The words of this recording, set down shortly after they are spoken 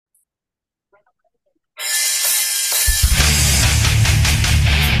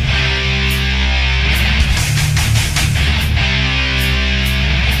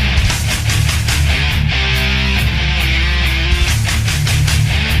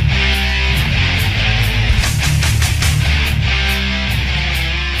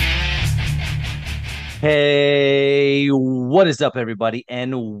Hey, what is up, everybody?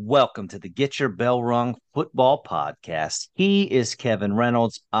 And welcome to the Get Your Bell Rung Football Podcast. He is Kevin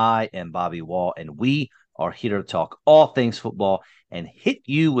Reynolds. I am Bobby Wall, and we are here to talk all things football and hit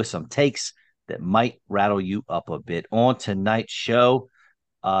you with some takes that might rattle you up a bit. On tonight's show,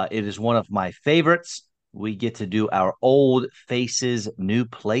 it is one of my favorites. We get to do our Old Faces, New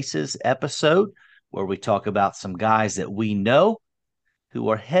Places episode where we talk about some guys that we know who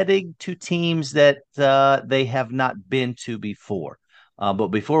are heading to teams that they have not been to before. But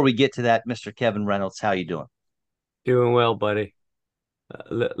before we get to that, Mr. Kevin Reynolds, how you doing? Doing well, buddy.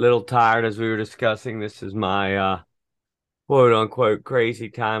 Little tired as we were discussing. This is my quote unquote crazy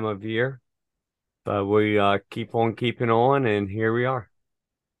time of year, but we keep on keeping on, and here we are.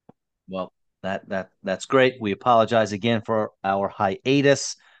 Well, that's great. We apologize again for our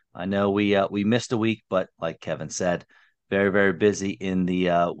hiatus. I know we missed a week, but like Kevin said, very busy in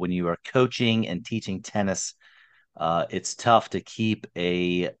the when you are coaching and teaching tennis. It's tough to keep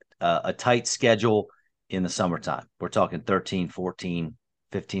a tight schedule in the summertime. We're talking 13, 14,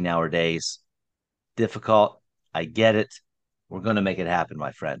 15-hour days. Difficult. I get it. We're going to make it happen,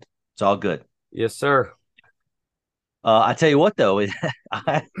 my friend. It's all good. Yes, sir. I tell you what, though,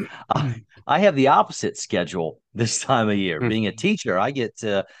 I, I have the opposite schedule this time of year. Being a teacher, I get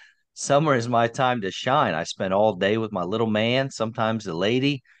to summer is my time to shine. I spend all day with my little man, sometimes the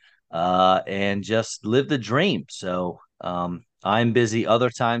lady, and just live the dream. So I'm busy other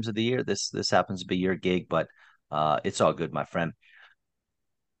times of the year. This happens to be your gig, but it's all good, my friend.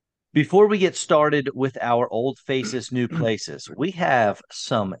 Before we get started with our old faces, new places, we have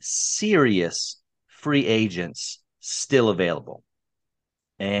some serious free agents still available.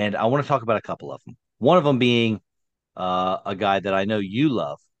 And I want to talk about a couple of them. One of them being a guy that I know you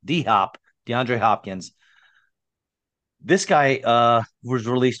love, D Hop, DeAndre Hopkins. This guy was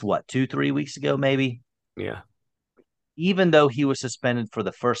released, what, 2, 3 weeks ago, maybe? Yeah. Even though he was suspended for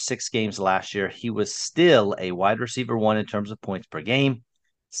the first 6 games last year, he was still a wide receiver one in terms of points per game.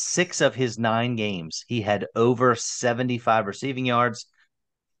 6 of his 9 games, he had over 75 receiving yards.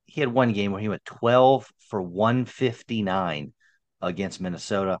 He had one game where he went 12 for 159 against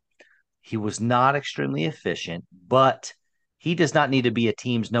Minnesota. He was not extremely efficient, but he does not need to be a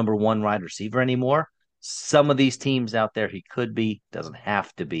team's number one wide receiver anymore. Some of these teams out there, he could be, doesn't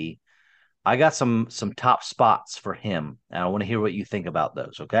have to be. I got some top spots for him, and I want to hear what you think about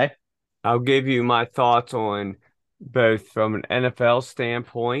those. Okay. I'll give you my thoughts on both from an NFL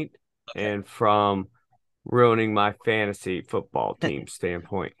standpoint Okay. and from ruining my fantasy football team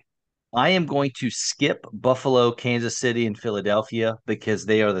standpoint. I am going to skip Buffalo, Kansas City, and Philadelphia because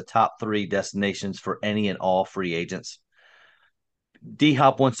they are the top three destinations for any and all free agents. D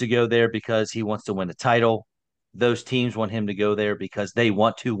Hop wants to go there because he wants to win a title. Those teams want him to go there because they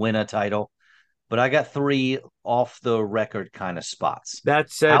want to win a title. But I got three off the record kind of spots. That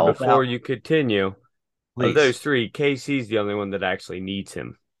said, How before about, you continue, of please? those three, KC's the only one that actually needs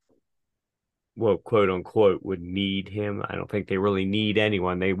him. Well, quote unquote, would need him. I don't think they really need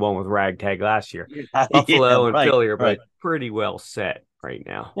anyone. They won with Ragtag last year. Yeah, Buffalo and right, Philly are right. both pretty well set right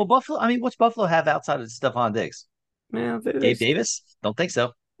now. Well, Buffalo, I mean, what's Buffalo have outside of Stephon Diggs? Yeah, Gabe Davis? Don't think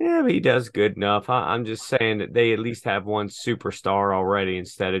so. yeah, but he does good enough. I'm just saying that they at least have one superstar already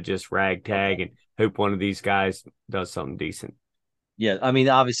instead of just Okay. Ragtag and hope one of these guys does something decent. Yeah, I mean,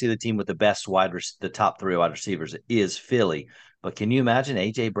 obviously the team with the best the top three wide receivers is Philly. But can you imagine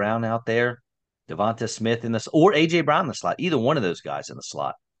AJ Brown out there, Devonta Smith in this, or AJ Brown in the slot? Either one of those guys in the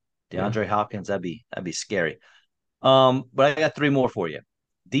slot. Yeah. DeAndre Hopkins, that'd be scary. But I got three more for you.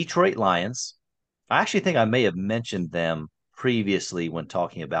 Detroit Lions. I actually think I may have mentioned them previously when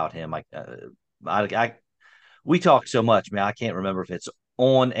talking about him. I we talk so much, man. I can't remember if it's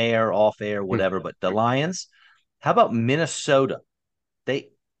on air, off air, whatever. But the Lions. How about Minnesota? They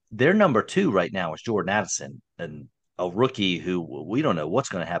their number two right now is Jordan Addison, and a rookie who we don't know what's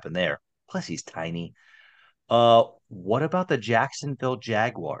going to happen there. Plus, he's tiny. What about the Jacksonville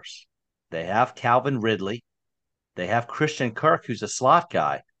Jaguars? They have Calvin Ridley. They have Christian Kirk, who's a slot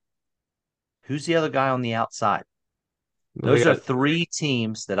guy. Who's the other guy on the outside? We Those are got three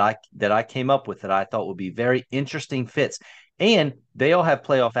teams that I came up with that I thought would be very interesting fits, and they all have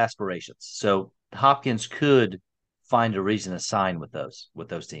playoff aspirations. So Hopkins could find a reason to sign with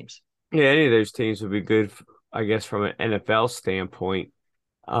those teams. yeah, any of those teams would be good, I guess, from an NFL standpoint.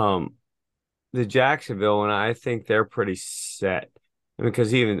 Um, the Jacksonville, and I think they're pretty set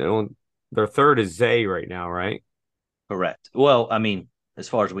because even on their third is Zay right now, right? Correct. Well, I mean, as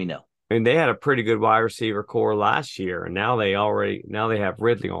far as we know. And they had a pretty good wide receiver core last year, and now they have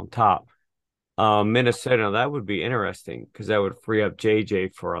Ridley on top. Minnesota, that would be interesting because that would free up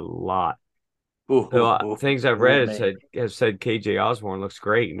JJ for a lot. So Ooh, things I've oh read man. have said KJ Osborne looks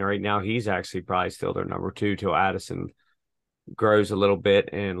great, and right now he's actually probably still their number two till Addison grows a little bit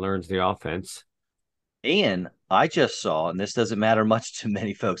and learns the offense. And I just saw, and this doesn't matter much to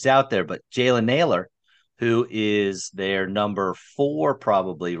many folks out there, but Jalen Naylor, who is their number four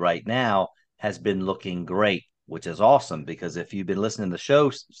probably right now, has been looking great, which is awesome because if you've been listening to the show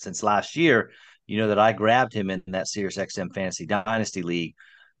since last year, you know that I grabbed him in that SiriusXM Fantasy Dynasty League,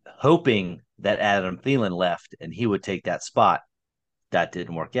 hoping that Adam Thielen left and he would take that spot. That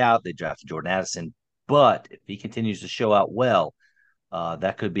didn't work out. They drafted Jordan Addison, but if he continues to show out well,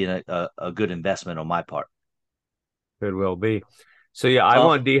 that could be a good investment on my part. Could well be. So yeah, I Um,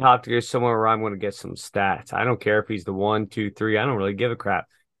 want D Hop to go somewhere where I'm going to get some stats. I don't care if he's the one, two, three. I don't really give a crap.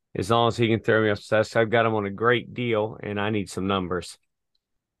 As long as he can throw me up stats, I've got him on a great deal and I need some numbers.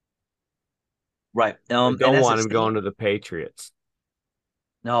 right. I And don't as want it him going stands, to the Patriots.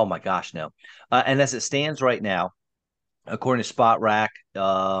 no, my gosh, no. And as it stands right now, according to Spot Rack,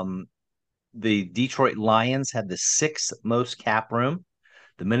 the Detroit Lions have the sixth most cap room.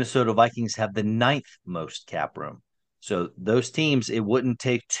 The Minnesota Vikings have the ninth most cap room. So those teams, it wouldn't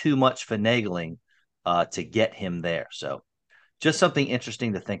take too much finagling to get him there. So just something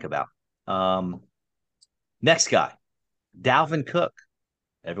interesting to think about. Um, Next guy, Dalvin Cook.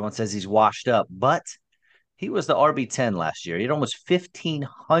 Everyone says he's washed up, but he was the RB10 last year. He had almost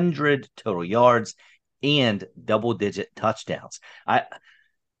 1,500 total yards and double digit touchdowns.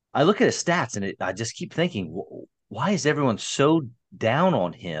 I look at his stats and I just keep thinking, why is everyone so down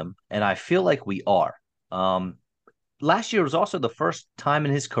on him? And I feel like we are. Um, Last year was also the first time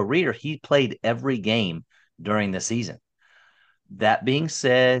in his career he played every game during the season. That being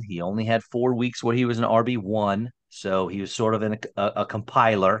said, he only had 4 weeks where he was an RB1, so he was sort of in a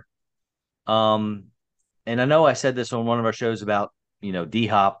compiler. Um, and I know I said this on one of our shows about D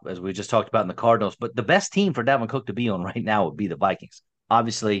Hop as we just talked about in the Cardinals, but the best team for Dalvin Cook to be on right now would be the Vikings.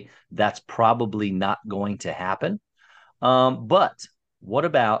 Obviously, that's probably not going to happen. But what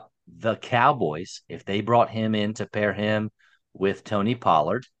about the Cowboys if they brought him in to pair him with Tony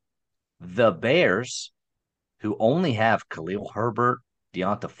Pollard? The Bears, who only have Khalil Herbert,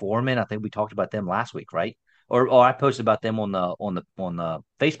 Deonta Foreman. I think we talked about them last week, right? Or I posted about them on the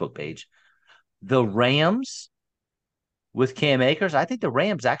Facebook page. The Rams with Cam Akers, I think the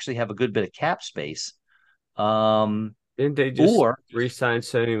Rams actually have a good bit of cap space. Um, Didn't they just or re-sign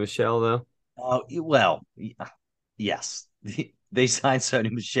Sony Michelle though? well, yes, they signed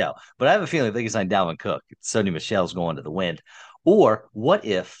Sony Michelle, but I have a feeling if they can sign Dalvin Cook, Sony Michelle's going to the wind. Or what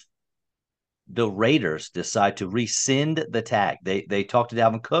if the Raiders decide to rescind the tag? They talk to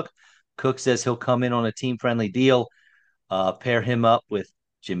Dalvin Cook. Cook says he'll come in on a team friendly deal, pair him up with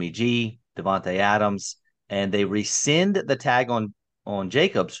Jimmy G, Devontae Adams, and they rescind the tag on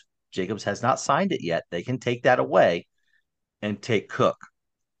Jacobs. Jacobs has not signed it yet. They can take that away and take Cook.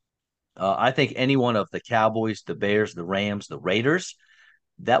 I think any one of the Cowboys, the Bears, the Rams, the Raiders,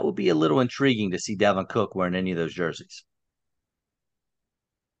 that would be a little intriguing to see Dalvin Cook wearing any of those jerseys.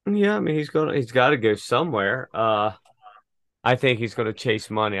 Yeah, I mean he's got to go somewhere. I think he's gonna chase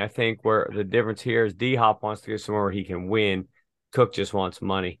money. I think where the difference here is D Hop wants to go somewhere where he can win. Cook just wants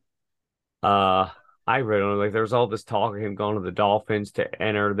money. Uh, I really don't know. Like there's all this talk of him going to the Dolphins to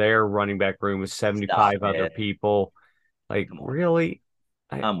enter their running back room with Stop 75 other it. people. Like Come on. really,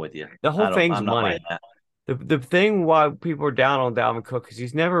 I, I'm with you. the whole I don't thing's I'm not buying money. that. The thing why people are down on Dalvin Cook is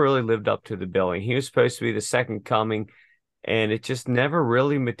he's never really lived up to the billing. He was supposed to be the second coming, and it just never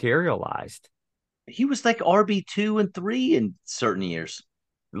really materialized He was like RB2 and 3 in certain years.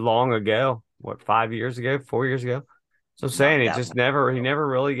 long ago. What, 5 years ago, 4 years ago? So I'm saying Not it that just long never he ago. never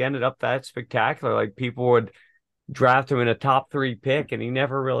really ended up that spectacular. Like people would draft him in a top three pick, and he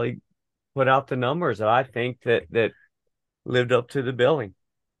never really put out the numbers that I think that lived up to the billing.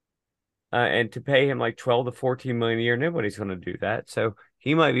 And to pay him like 12 to 14 million a year, nobody's going to do that. So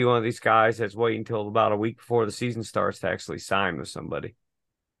he might be one of these guys that's waiting until about a week before the season starts to actually sign with somebody.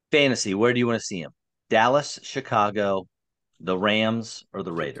 Fantasy, where do you want to see him? Dallas, Chicago, the Rams, or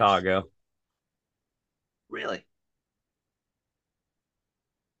the Raiders? Chicago. Really?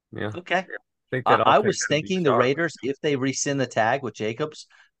 Yeah. I Okay. think that I offense was would be thinking the sharp. Raiders if they rescind the tag with Jacobs,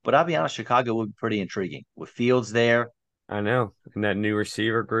 but I'll be honest, Chicago would be pretty intriguing with Fields there. I know. And that new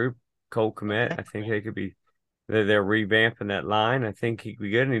receiver group, Cole Kmet, Okay. I think they could be they're revamping that line. I think he could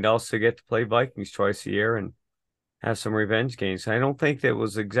be good. And he'd also get to play Vikings twice a year and have some revenge games. I don't think that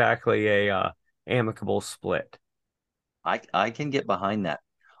was exactly a amicable split. I can get behind that.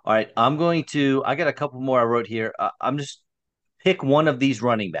 All right, I got a couple more I wrote here. I'm just pick one of these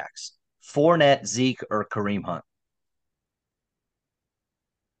running backs: Fournette, Zeke, or Kareem Hunt.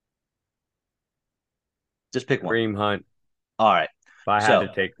 Just pick one. Kareem Hunt, All right. if I had So,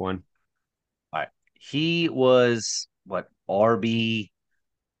 to take one. all right. He was what, RB,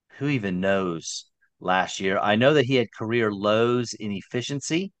 who even knows, last year. I know that he had career lows in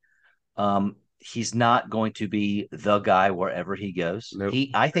efficiency. He's not going to be the guy wherever he goes. Nope.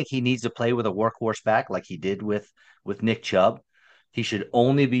 I think he needs to play with a workhorse back like he did with Nick Chubb. He should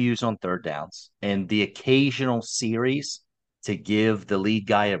only be used on third downs and the occasional series to give the lead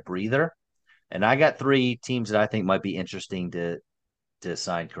guy a breather. And I got three teams that I think might be interesting to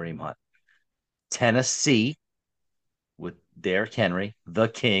sign Kareem Hunt. Tennessee with Derrick Henry, the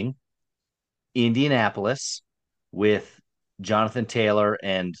king. Indianapolis with Jonathan Taylor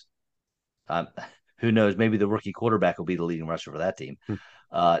and um, who knows, maybe the rookie quarterback will be the leading rusher for that team.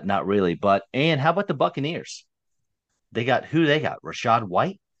 Not really, but and how about the Buccaneers? They got Rashad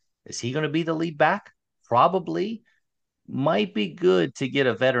White. Is he going to be the lead back? Probably. Might be good to get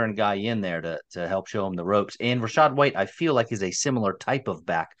a veteran guy in there to help show him the ropes. And Rashad White, I feel like, is a similar type of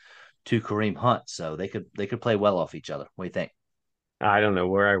back to Kareem Hunt, so they could play well off each other. What do you think? I don't know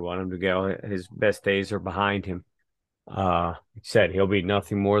where I want him to go. His best days are behind him. He said he'll be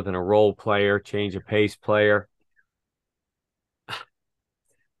nothing more than a role player, change of pace player.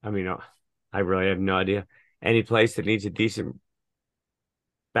 I mean, I really have no idea. Any place that needs a decent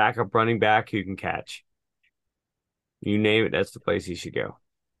backup running back who can catch. You name it, that's the place he should go.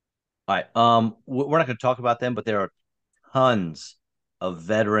 All right. We're not going to talk about them, but there are tons of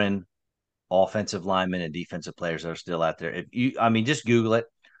veteran offensive linemen and defensive players that are still out there. If you, I mean, just Google it,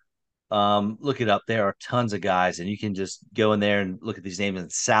 look it up. There are tons of guys, and you can just go in there and look at these names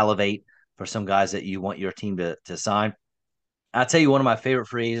and salivate for some guys that you want your team to sign. I'll tell you one of my favorite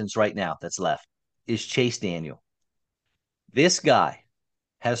free agents right now that's left is Chase Daniel. This guy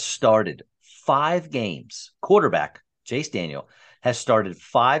has started 5 games. Quarterback Chase Daniel has started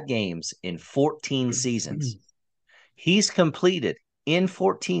 5 games in 14 seasons. He's completed in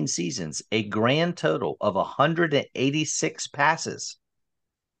 14 seasons a grand total of 186 passes.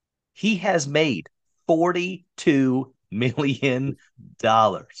 He has made $42 million.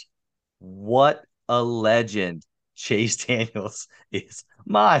 What a legend Chase Daniels is.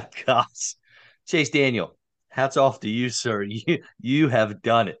 My gosh. Chase Daniel, hats off to you, sir. You have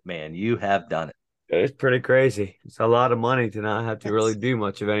done it, man. You have done it. It's pretty crazy. It's a lot of money to not have to really That's do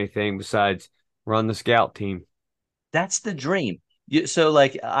much of anything besides run the scout team. that's the dream. So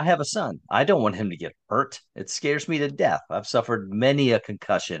like I have a son. I don't want him to get hurt. It scares me to death. I've suffered many a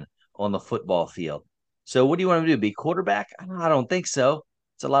concussion on the football field. So what do you want him to do? Be quarterback? I don't think so.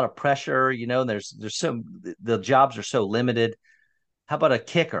 It's a lot of pressure, and there's so the jobs are so limited. How about a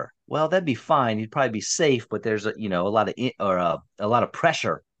kicker? Well, that'd be fine. You'd probably be safe, but there's a lot of a lot of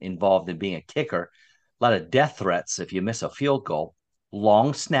pressure involved in being a kicker. A lot of death threats if you miss a field goal.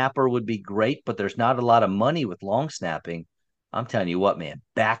 Long snapper would be great, but there's not a lot of money with long snapping. I'm telling you what, man,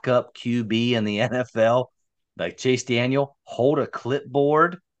 backup QB in the NFL, like Chase Daniel, hold a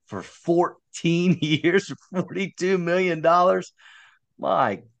clipboard for 14 years, $42 million.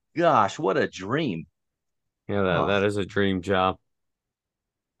 My gosh, what a dream. Yeah, Oh, that is a dream job.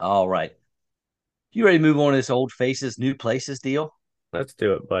 all right. You ready to move on to this old faces, new places deal? Let's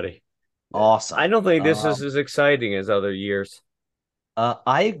do it, buddy. I Awesome. don't think this is as exciting as other years.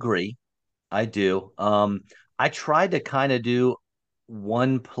 I agree. I do. I tried to kind of do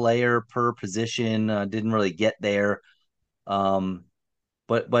one player per position. Didn't really get there. Um,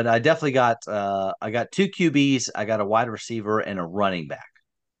 but I got two QBs. I got a wide receiver and a running back.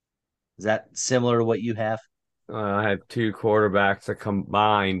 Is that similar to what you have? I have two quarterbacks, a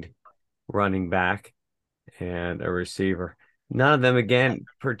combined running back and a receiver. None of them, again,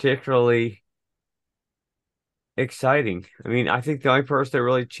 particularly exciting. I mean, I think the only person that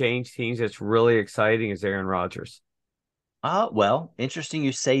really changed teams that's really exciting is Aaron Rodgers. Well, interesting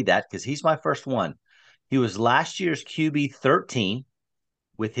you say that because he's my first one. He was last year's QB 13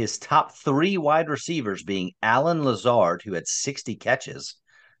 with his top three wide receivers being Alan Lazard, who had 60 catches,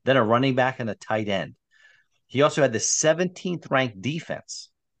 then a running back and a tight end. He also had the 17th ranked defense.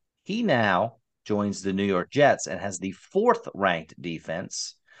 He now joins the New York Jets and has the fourth ranked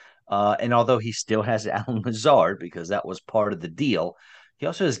defense. And although he still has Alan Lazard because that was part of the deal, he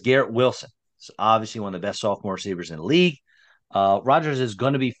also has Garrett Wilson. He's obviously one of the best sophomore receivers in the league. Rodgers is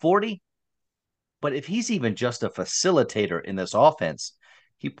going to be 40, but if he's even just a facilitator in this offense,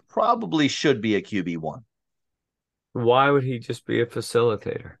 he probably should be a QB1. Why would he just be a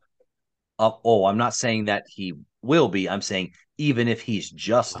facilitator? I'm not saying that he will be. I'm saying even if he's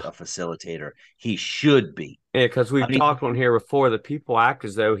just a facilitator, he should be. Yeah, because I we've mean, talked on here before that people act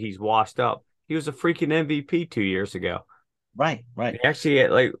as though he's washed up. He was a freaking MVP 2 years ago. Right, right. Actually,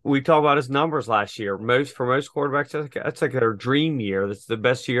 like we talked about his numbers last year. Most quarterbacks, that's like their dream year. That's the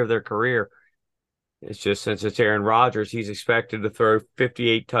best year of their career. It's just since it's Aaron Rodgers, he's expected to throw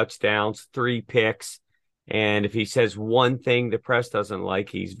 58 touchdowns, 3 picks, and if he says one thing the press doesn't like,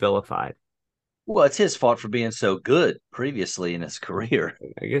 he's vilified. Well, it's his fault for being so good previously in his career.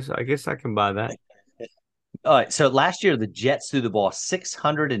 I guess I can buy that. All right. So last year, the Jets threw the ball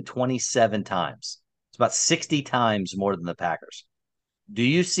 627 times. It's about 60 times more than the Packers. Do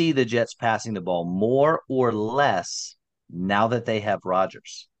you see the Jets passing the ball more or less now that they have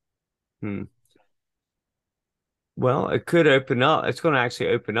Rodgers? Hmm. Well, it could open up. It's going to actually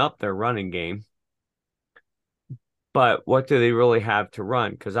open up their running game. But what do they really have to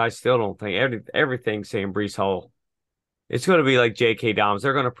run? Because I still don't think everything saying Brees Hall. It's going to be like J.K. Dobbins.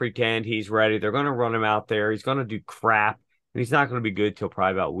 They're going to pretend he's ready. They're going to run him out there. He's going to do crap, and he's not going to be good till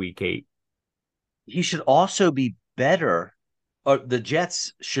probably about week 8. He should also be better, or the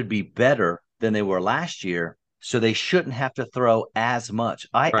Jets should be better than they were last year, so they shouldn't have to throw as much.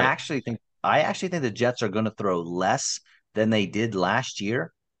 Right. I actually think the Jets are going to throw less than they did last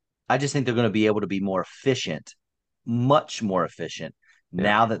year. I just think they're going to be able to be more efficient, much more efficient Yeah.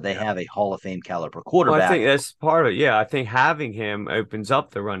 now that they have a Hall of Fame caliber Well, I think quarterback. that's part of it. Yeah, I think having him opens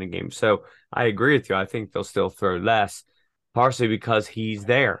up the running game. So I agree with you. I think they'll still throw less, partially because he's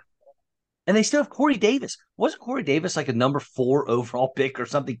there. And they still have Corey Davis. Wasn't Corey Davis like a number 4 overall pick or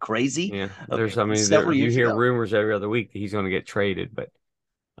something crazy Yeah, I mean, several you years hear ago? rumors every other week that he's going to get traded, but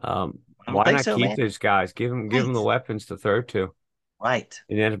I don't why think not so, keep man. those guys? Give them Right, the weapons to throw to. right.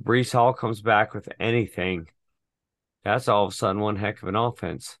 And then if Brees Hall comes back with anything, that's all of a sudden one heck of an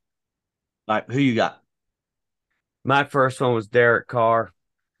offense. All right, who you got? My first one was Derek Carr.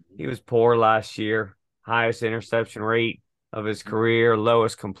 He was poor last year, highest interception rate of his career,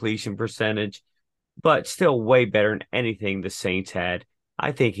 lowest completion percentage, but still way better than anything the Saints had.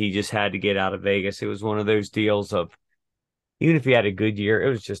 I think he just had to get out of Vegas. It was one of those deals of even if he had a good year, it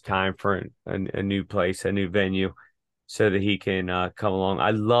was just time for a new place, a new venue, so that he can come along. I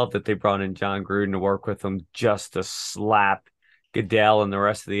love that they brought in John Gruden to work with him just to slap Goodell and the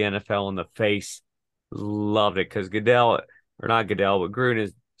rest of the NFL in the face. Loved it because Goodell, or not Goodell, but Gruden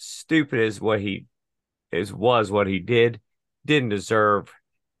is stupid as what he was what he didn't deserve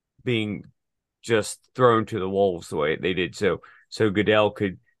being just thrown to the wolves the way they did. So Goodell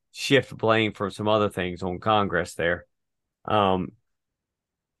could shift blame from some other things on Congress there. Um,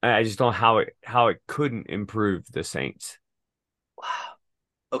 I just don't know how it couldn't improve the Saints. Wow.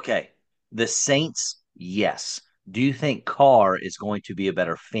 Okay. The Saints, yes. Do you think Carr is going to be a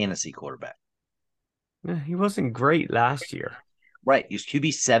better fantasy quarterback? He wasn't great last year. Right. He was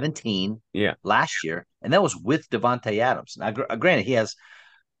QB 17 Yeah, last year, and that was with Devontae Adams. Now, granted, he has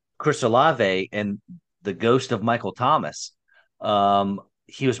Chris Olave and the ghost of Michael Thomas.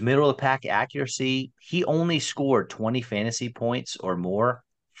 He was middle of the pack accuracy. He only scored 20 fantasy points or more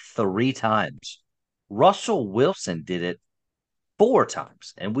 3 times. Russell Wilson did it 4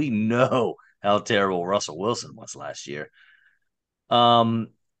 times, and we know how terrible Russell Wilson was last year. Um,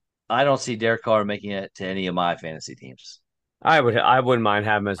 I don't see Derek Carr making it to any of my fantasy teams. I wouldn't mind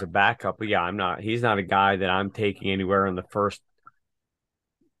having him as a backup, but yeah, I'm not. He's not a guy that I'm taking anywhere in the first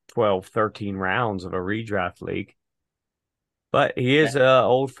 12, 13 rounds of a redraft league. But he is a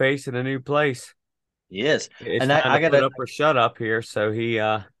old face in a new place. He is, It's and time I to put gotta. up or shut up here. So he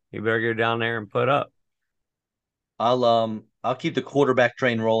better go down there and put up. I'll keep the quarterback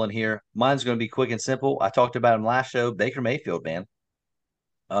train rolling here. Mine's going to be quick and simple. I talked about him last show. Baker Mayfield, man.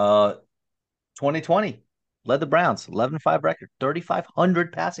 Uh, 2020 led the Browns, 11-5 record,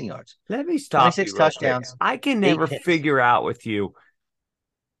 3,500 passing yards, Let me stop 26 you real quick. touchdowns, I can eight never picks. figure out with you.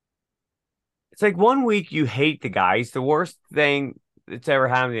 It's like one week you hate the guy. He's the worst thing that's ever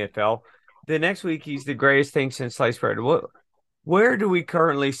happened in the NFL. The next week he's the greatest thing since sliced bread. Where do we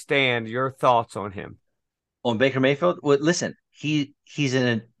currently stand? Your thoughts on him? On Baker Mayfield, well, listen, he's in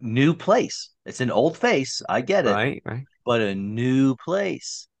a new place. It's an old face, I get it, Right, right. but a new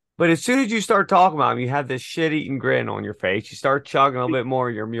place. But as soon as you start talking about him, you have this shit-eating grin on your face. You start chugging a little bit more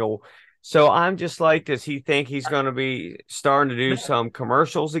of your mule. So I'm just like, does he think he's going to be starting to do some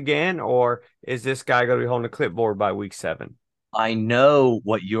commercials again, or is this guy going to be holding a clipboard by week 7? I know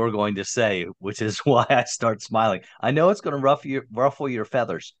what you're going to say, which is why I start smiling. I know it's going to ruffle your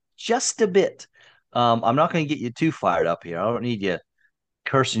feathers just a bit. I'm not going to get you too fired up here. I don't need you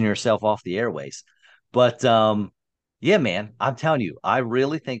cursing yourself off the airways. But yeah, man, I'm telling you, I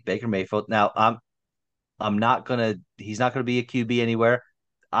really think Baker Mayfield. Now, I'm not gonna. He's not gonna be a QB anywhere.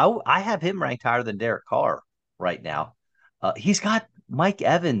 I have him ranked higher than Derek Carr right now. He's got Mike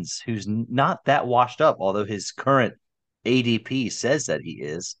Evans, who's not that washed up, although his current ADP says that he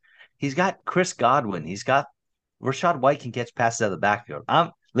is. He's got Chris Godwin. He's got Rashad White can catch passes out of the backfield.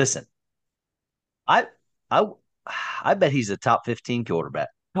 Listen, I I I bet he's a top 15 quarterback.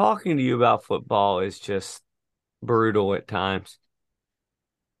 Talking to you about football is just brutal at times.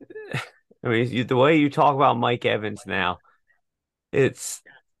 I mean, the way you talk about Mike Evans now, it's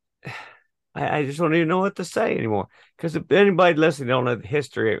I just don't even know what to say anymore. Because if anybody listening don't know the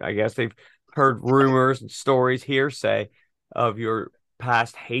history, I guess they've heard rumors and stories, hearsay of your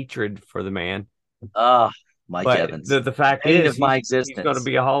past hatred for the man. Ah, Mike But Evans, the fact bane is, of my he's going to existence.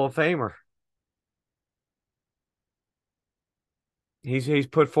 be a Hall of Famer. He's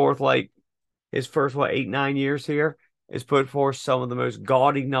put forth like his first 8 9 years here has put forth some of the most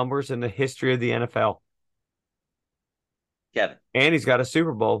gaudy numbers in the history of the NFL, Kevin, and he's got a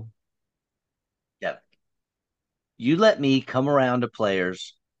Super Bowl. Kevin, you let me come around to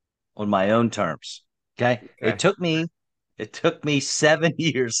players on my own terms. Okay. Okay, It took me 7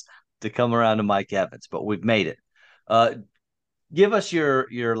 years to come around to Mike Evans, but we've made it. Uh, give us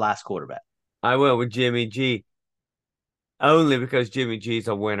your last quarterback. I went with Jimmy G only because Jimmy G's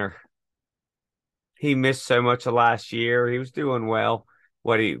a winner. He missed so much of last year. He was doing well.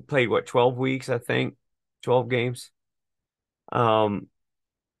 What he played, 12 weeks, I think, 12 games. Um,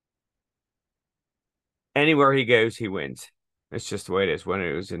 Anywhere he goes, he wins. It's just the way it is. When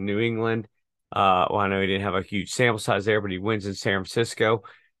it was in New England, well, I know he didn't have a huge sample size there, but he wins in San Francisco.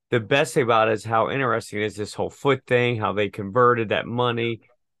 The best thing about it is how interesting it is this whole foot thing, how they converted that money,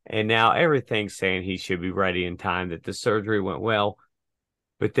 and now everything's saying he should be ready in time, that the surgery went well.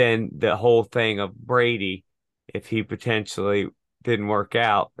 But then the whole thing of Brady, if he potentially didn't work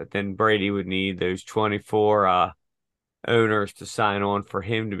out, but then Brady would need those 24 owners to sign on for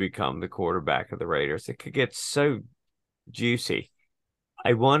him to become the quarterback of the Raiders. It could get so juicy.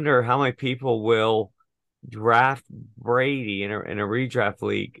 I wonder how many people will draft Brady in a redraft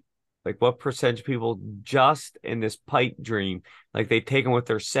league. Like what percentage of people just in this pipe dream, like they take him with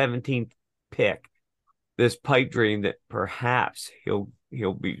their 17th pick, this pipe dream that perhaps he'll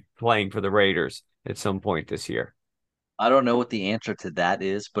be playing for the Raiders at some point this year. I don't know what the answer to that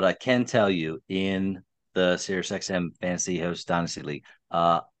is, but I can tell you in the SiriusXM Fantasy Host Dynasty League,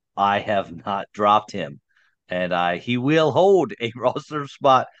 I have not dropped him, and I he will hold a roster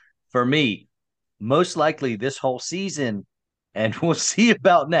spot for me, most likely this whole season, and we'll see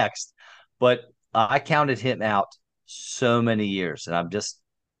about next. But I counted him out so many years, and I'm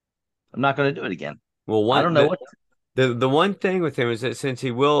not going to do it again. Well, I one don't know what. the one thing with him is that since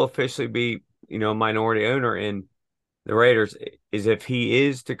he will officially be, a minority owner in the Raiders, is if he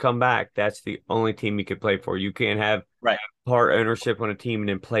is to come back, that's the only team he could play for. You can't have Right, part ownership on a team and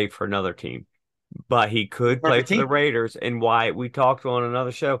then play for another team. But he could play perfect for the team. Raiders. And why we talked on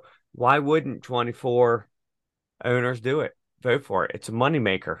another show, why wouldn't 24 owners do it? Vote for it. It's a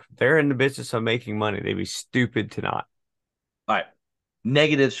moneymaker. They're in the business of making money. They'd be stupid to not. All right.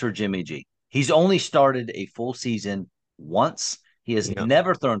 Negatives for Jimmy G. He's only started a full season once. He has Yeah.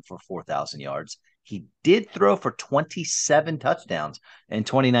 never thrown for 4,000 yards. He did throw for 27 touchdowns in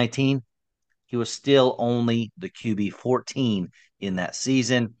 2019. He was still only the QB 14 in that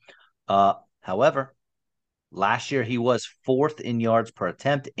season. However, last year he was fourth in yards per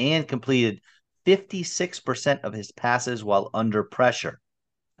attempt and completed 56% of his passes while under pressure.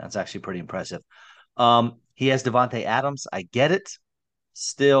 That's actually pretty impressive. He has Devontae Adams. I get it.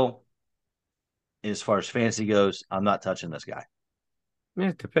 Still, as far as fantasy goes, I'm not touching this guy. Yeah,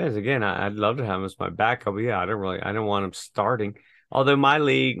 it depends. Again, I'd love to have him as my backup. But yeah, I don't want him starting. Although my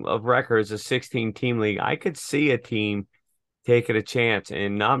league of record is a 16 team league, I could see a team taking a chance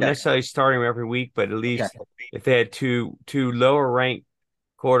and not Okay. necessarily starting him every week, but at Okay. least if they had two lower ranked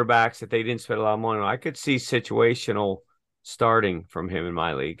quarterbacks that they didn't spend a lot of money on, I could see situational starting from him in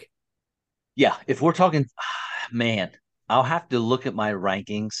my league. Yeah. If we're talking, man, I'll have to look at my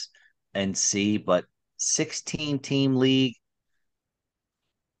rankings and see, but 16 team league,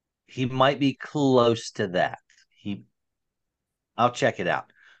 he might be close to that. He, I'll check it out.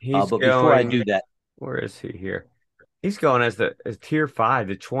 He's But before I going, do that, where is he here? He's going as tier five,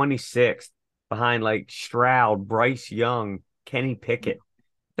 the 26th, behind like Stroud, Bryce Young, Kenny Pickett.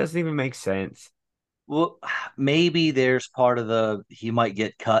 Doesn't even make sense. well, maybe there's part of the he might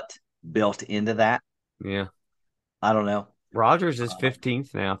get cut built into that. Yeah. I don't know. Rodgers is Uh,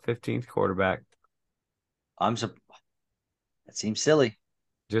 15th now, 15th quarterback, I'm that seems silly.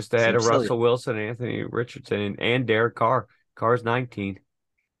 just ahead of Seems silly. Russell Wilson, Anthony Richardson, and Derek Carr. Carr's 19.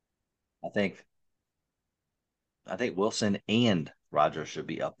 I think I think Wilson and Rogers should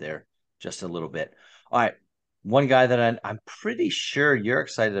be up there just a little bit. All right. One guy that I'm pretty sure you're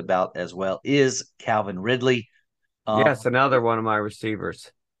excited about as well is Calvin Ridley. Yes, another one of my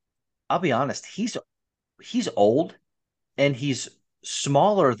receivers. I'll be honest, he's old and he's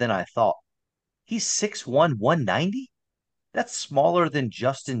smaller than I thought. He's 6'1", 190. That's smaller than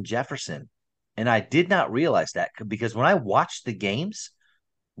Justin Jefferson. And I did not realize that because when I watched the games,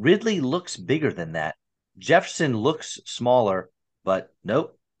 Ridley looks bigger than that. Jefferson looks smaller, but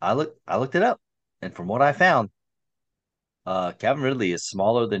nope. I looked it up. And from what I found, Calvin Ridley is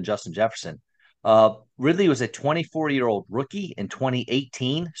smaller than Justin Jefferson. Ridley was a 24-year-old rookie in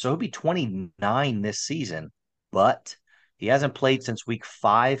 2018, so he'll be 29 this season, but he hasn't played since week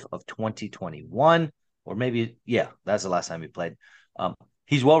 5 of 2021, or maybe, yeah, that's the last time he played.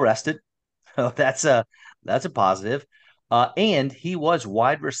 He's well rested. That's a positive. And he was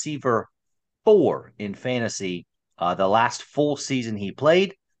wide receiver 4 in fantasy the last full season he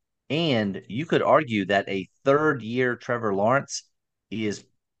played. And you could argue that a third year Trevor Lawrence is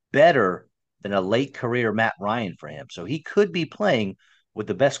better than a late career Matt Ryan for him. So he could be playing with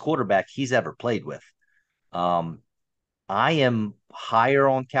the best quarterback he's ever played with. Um, I am higher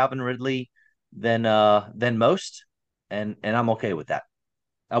on Calvin Ridley than most, and I'm okay with that.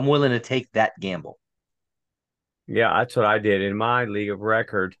 I'm willing to take that gamble. Yeah, that's what I did in my league of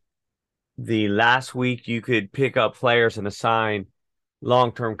record. The last week you could pick up players and assign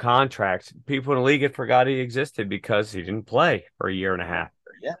long-term contracts. People in the league had forgot he existed because he didn't play for a year and a half.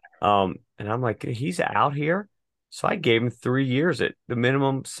 Yeah. And I'm like, he's out here. So I gave him 3 years at the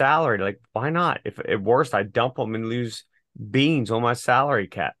minimum salary. Like, why not? If at worst I dump him and lose beans on my salary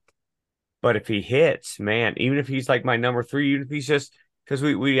cap. But if he hits, man, even if he's like my number three, even if he's just because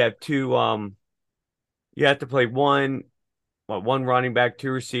we have two you have to play one running back,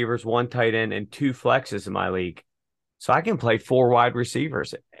 two receivers, one tight end, and two flexes in my league. So I can play four wide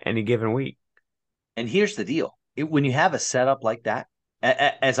receivers any given week. And here's the deal. When you have a setup like that,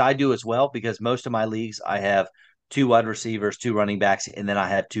 as I do as well, because most of my leagues, I have two wide receivers, two running backs, and then I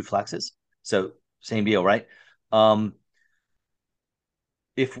have two flexes. So same deal, right? Um,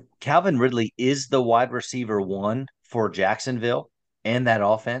 if Calvin Ridley is the wide receiver 1 for Jacksonville and that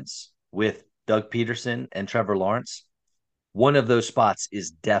offense with Doug Peterson and Trevor Lawrence, one of those spots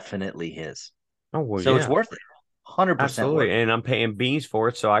is definitely his. Oh, well, So it's yeah, worth it. 100% absolutely. worth it. And I'm paying beans for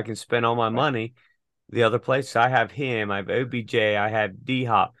it, so I can spend all my Right. money the other places. I have him, I have OBJ, I have D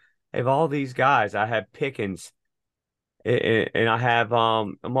Hop, I have all these guys. I have Pickens, and I have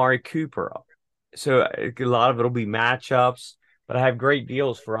Amari Cooper. So a lot of it'll be matchups, but I have great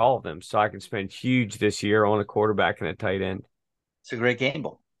deals for all of them, so I can spend huge this year on a quarterback and a tight end. It's a great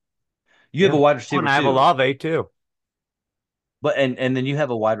gamble. You have Yeah. a wide Oh, and receiver I have too, Olave too. but and then you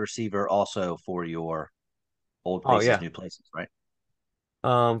have a wide receiver also for your old Oh places, yeah. new places, right?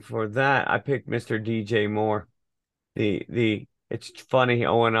 For that, I picked Mr. DJ Moore. The it's funny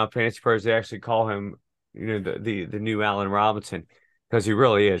on Fantasy Pros they actually call him, the new Allen Robinson because he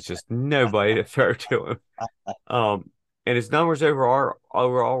really is just nobody to throw to him. Um, and his numbers overall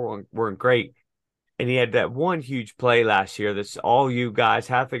weren't great. And he had that one huge play last year. That's all you guys,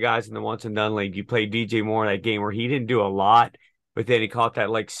 half the guys in the once and done league. You played DJ Moore in that game where he didn't do a lot, but then he caught that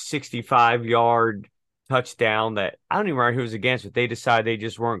like 65-yard touchdown that I don't even remember who it was against, but they decided they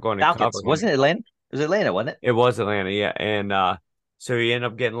just weren't going to cover Falcons. him. Wasn't it Atlanta? It was Atlanta, wasn't it? It was Atlanta, yeah. And so he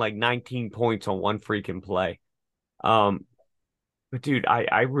ended up getting like 19 points on one freaking play. Um, but dude,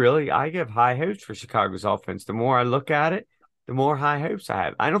 I give high hopes for Chicago's offense. The more I look at it, the more high hopes I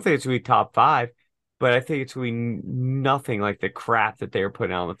have. I don't think it's gonna be top five, but I think it's gonna be nothing like the crap that they were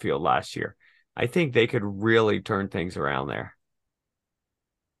putting out on the field last year. I think they could really turn things around there.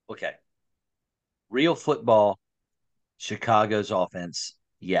 Okay. Real football, Chicago's offense.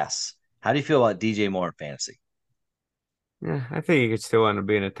 Yes. How do you feel about DJ Moore in fantasy? Yeah, I think he could still end up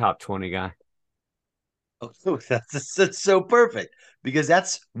being a top 20 guy. Oh, that's so perfect because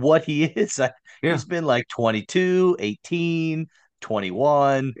that's what he is. Yeah, He's been like 22, 18,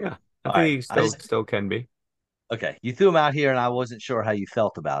 21. yeah. I All think right. he still can be. Okay. You threw him out here and I wasn't sure how you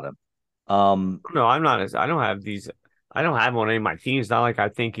felt about him. No, I'm not as I don't have these. I don't have him on any of my teams. Not like I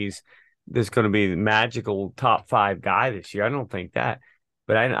think he's this going to be the magical top five guy this year. I don't think that,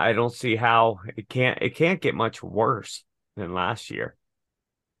 but I don't see how it can't get much worse than last year.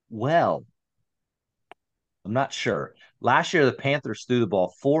 well, I'm not sure. Last year, the Panthers threw the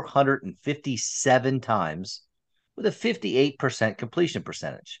ball 457 times with a 58% completion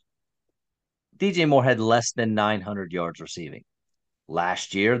percentage. DJ Moore had less than 900 yards receiving.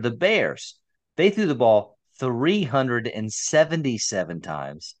 Last year, the Bears, they threw the ball 377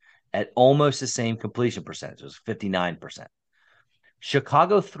 times at almost the same completion percentage. It was 59%.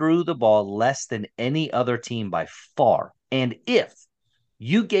 Chicago threw the ball less than any other team by far. And if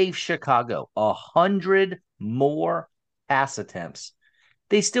you gave Chicago $100 more pass attempts,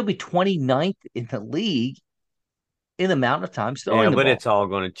 they'd still be 29th in the league in the amount of times Yeah, throwing the but ball. it's all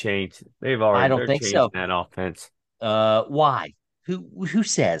going to change. I don't They're think changing so. that offense. Why? Who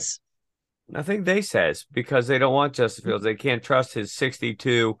says? I think they says because they don't want Justin Fields. They can't trust his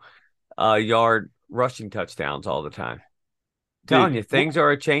 62 yard rushing touchdowns all the time. Telling Dude, you, things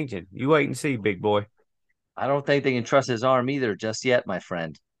are changing. You wait and see, big boy. I don't think they can trust his arm either just yet, my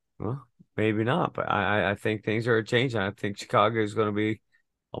friend. Well, maybe not, but I think things are changing. I think Chicago is going to be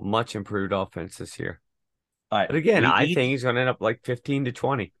a much improved offense this year. All right, But again, we I think each. he's going to end up like 15 to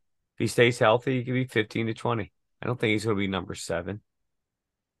 20. If he stays healthy, he could be 15 to 20. I don't think he's going to be number seven.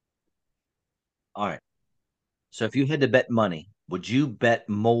 All right. So if you had to bet money, would you bet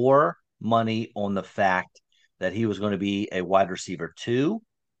more money on the fact that he was going to be a wide receiver two?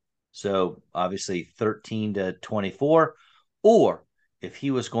 So obviously 13 to 24, or if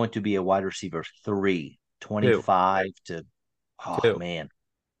he was going to be a wide receiver three, Two, 25 to, oh two. man,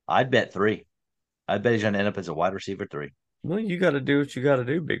 I'd bet three. I'd bet he's going to end up as a wide receiver three. Well, you got to do what you got to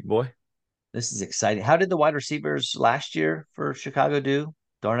do, big boy. This is exciting. How did the wide receivers last year for Chicago do?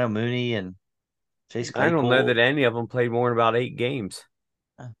 Darnell Mooney and Chase I don't know Claypool. that any of them played more than about 8 games,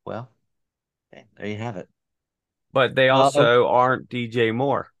 Well, okay, there you have it. but they Okay, also aren't DJ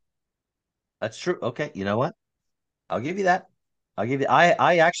Moore. that's true. Okay, you know what? I'll give you that. I'll give you.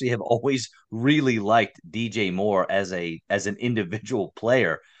 I actually have always really liked DJ Moore as an individual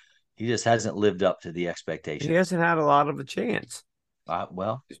player. He just hasn't lived up to the He expectations. hasn't had a lot of a chance.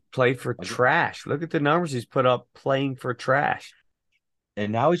 Well, He's played for okay. trash. Look at the numbers he's put up playing for trash.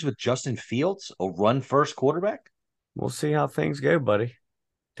 And now he's with Justin Fields, a run first quarterback. We'll see how things go, buddy.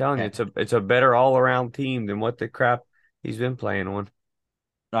 Telling you, Okay. it's a better all around team than what the crap he's been playing on.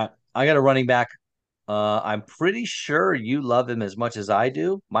 All right. I got a running back. I'm pretty sure you love him as much as I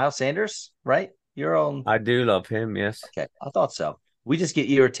do. Miles Sanders, right? You're on. I do love him, yes. Okay. I thought so. We just get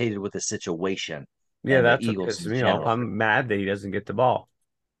irritated with the situation Yeah, and the that's what Eagles pisses in me off. general. I'm mad that he doesn't get the ball.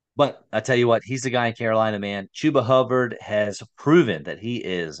 But I tell you what, he's the guy in Carolina, man. Chuba Hubbard has proven that he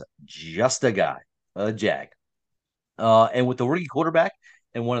is just a guy, a jag. And with the rookie quarterback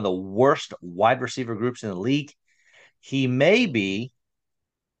and one of the worst wide receiver groups in the league, he may be,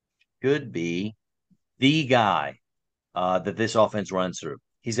 could be the guy that this offense runs through.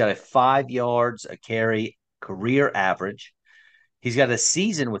 He's got a 5 yards a carry career average. He's got a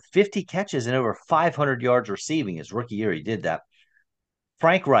season with 50 catches and over 500 yards receiving. His rookie year, he did that.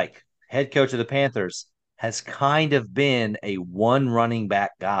 Frank Reich, head coach of the Panthers, has kind of been a one running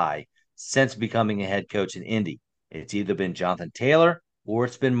back guy since becoming a head coach in Indy. It's either been Jonathan Taylor or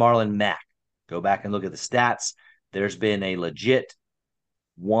it's been Marlon Mack. Go back and look at the stats. There's been a legit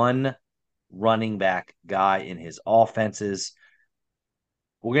one running back guy in his offenses.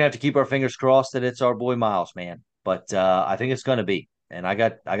 We're gonna have to keep our fingers crossed that it's our boy Miles, man. But I think it's gonna be, and I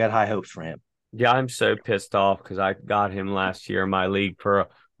got high hopes for him. Yeah, I'm so pissed off because I got him last year in my league for a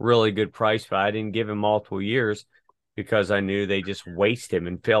really good price, but I didn't give him multiple years because I knew they just waste him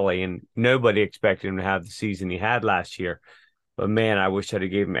in Philly, and nobody expected him to have the season he had last year. But man, I wish I'd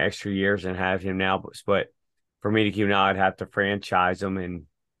have gave him extra years and have him now. But for me to keep him now, I'd have to franchise him, and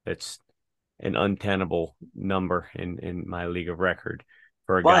it's an untenable number in my league of record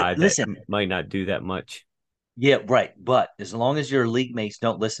for a But guy that listen, might not do that much. yeah, right. But as long as your league mates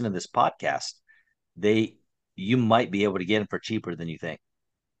don't listen to this podcast, they you might be able to get him for cheaper than you think.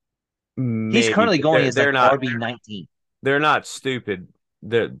 He's Maybe, currently but going as like RB 19. they're not stupid.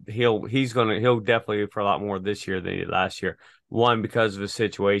 That he'll definitely for a lot more this year than he did last year. One, because of the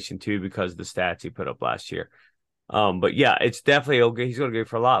situation, two, because of the stats he put up last year. But yeah, it's definitely he's gonna go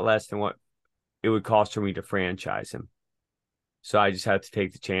for a lot less than what it would cost for me to franchise him. So I just have to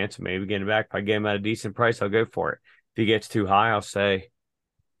take the chance and maybe get him back. If I get him at a decent price, I'll go for it. If he gets too high, I'll say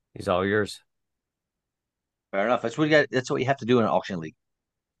he's all yours. Fair enough. That's what you got. That's what you have to do in an auction league.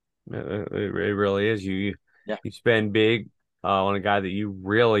 It really is. Yeah. You spend big on a guy that you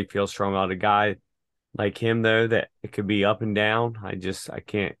really feel strong about. A guy like him though, that it could be up and down. I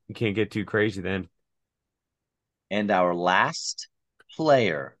can't you can't get too crazy then. And our last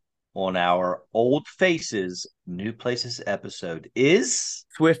player on our Old Faces, New Places episode is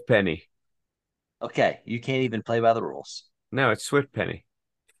Swift Penny. okay. You can't even play by the rules. No, it's Swift Penny.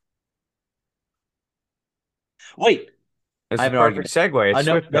 Wait, It's I a have an perfect argument. segue. It's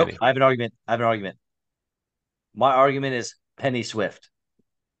Nope, Swift nope. Penny. I have an argument. I have an argument. My argument is Penny Swift.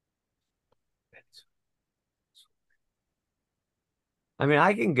 I mean,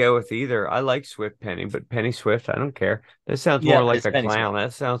 I can go with either. I like Swift Penny, but Penny Swift, I don't care. That sounds Yeah, more like it's a Penny Swift. clown.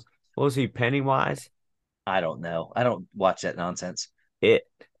 That sounds, what was he, Pennywise? I don't know. I don't watch that nonsense. It.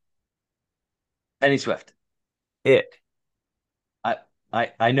 Penny Swift. It.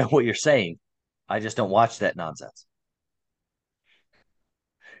 I I know what you're saying. I just don't watch that nonsense.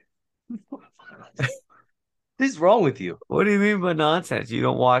 What's wrong with you? What do you mean by nonsense? You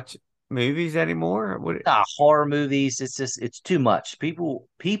don't watch movies anymore? What Horror movies. It's just it's too much. People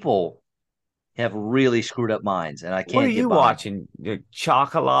have really screwed up minds, and I what are can't get you behind it. watching?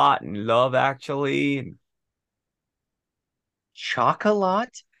 Chocolat and Love Actually and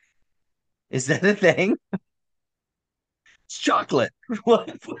Chocolate? Is that a thing? It's chocolate.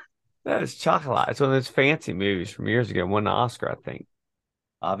 What? that is Chocolat. It's one of those fancy movies from years ago. Won an Oscar, I think.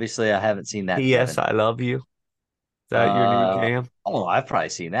 Obviously, I haven't seen that, P.S. Kevin. I Love You. Is that your new jam? Oh, I've probably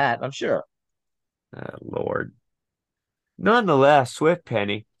seen that. I'm sure. Oh, Lord. Nonetheless, Swift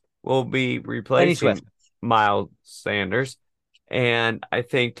Penny will be Penny Swift. replacing Miles Sanders. And I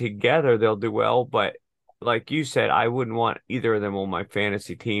think together they'll do well. But like you said, I wouldn't want either of them on my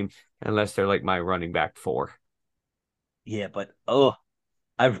fantasy team unless they're like my running back four. Yeah, but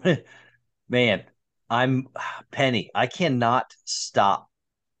I man, I'm Penny. I cannot stop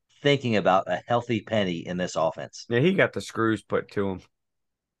thinking about a healthy Penny in this offense. Yeah, he got the screws put to him.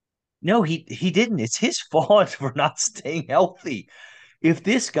 No, he didn't. It's his fault for not staying healthy. If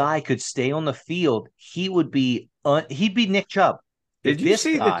this guy could stay on the field, he'd be Nick Chubb. If this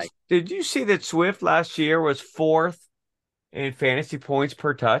guy, Did you see that Swift last year was fourth in fantasy points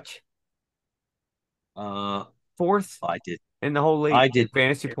per touch? uh, Fourth I did, in the whole I league in did,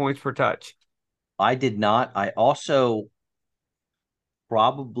 fantasy points per touch. I did not. I also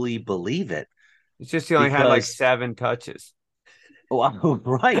probably believe it It's just he only had like because, seven touches.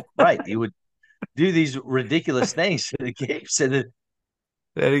 right. He would do these ridiculous things to the games,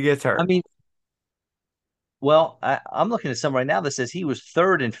 Then he gets I hurt. mean, well, I'm looking at some right now that says he was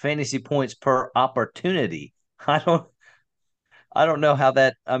third in fantasy points per opportunity. I don't know how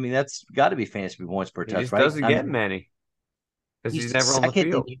that. I mean, that's got to be fantasy points per He touch, just right? doesn't I get mean, many because he's he's never on the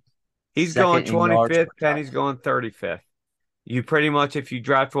field. He's going second in yards 25th, per touch. Penny's going 35th. You pretty much, if you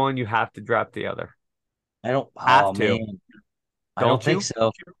draft one, you have to draft the other. I don't. Have Oh to, man, I don't don't think you?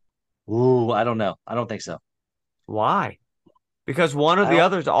 so. Ooh, I don't know. I don't think so. Why? Because one or I the don't.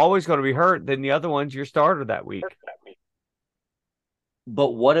 other is always going to be hurt. Then the other one's your starter that week.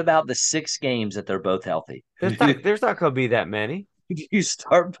 But what about the 6 games that they're both healthy? There's not going to be that many. Do you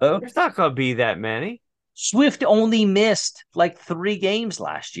start both? There's not going to be that many. Swift only missed like 3 games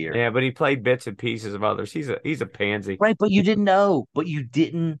last year, Yeah, but he played bits and pieces of others. He's a pansy. right? But you didn't know. But you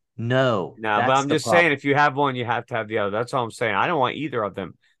didn't know. No, but That's I'm the just saying, problem. if you have one, you have to have the other. That's all I'm saying. I don't want either of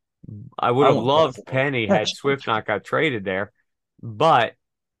them. I would I have want both loved of them. Penny had Swift not got traded there, but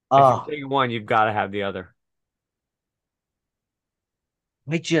if you're Oh, taking one, you've got to have the other.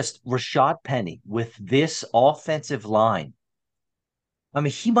 Rashad Penny with this offensive line. I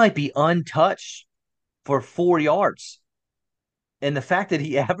mean, he might be untouched for 4 yards. And the fact that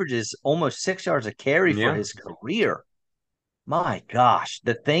he averages almost 6 yards a carry for Yeah. his career, my gosh,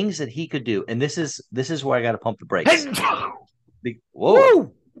 the things that he could do. And this is where I got to pump the brakes. Whoa,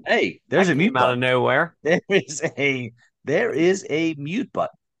 Woo! hey, there's That a mute came out of button. nowhere. There is a mute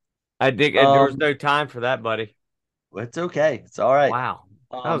button. I think there was Um, no time for that, buddy. it's okay. It's all right. Wow.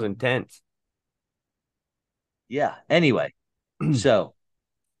 That was Um, intense. yeah. Anyway, so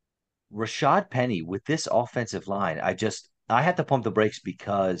Rashad Penny with this offensive line, I had to pump the brakes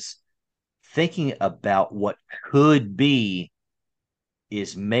because thinking about what could be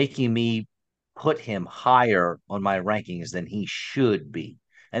is making me put him higher on my rankings than he should be.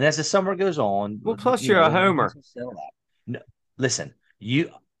 And as the summer goes on, Well, plus you're a rankings homer. will settle out. No, listen,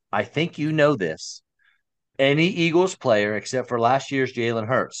 I think you know this. Any Eagles player except for last year's Jalen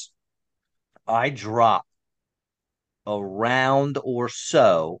Hurts, I drop a round or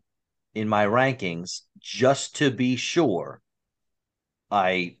so in my rankings just to be sure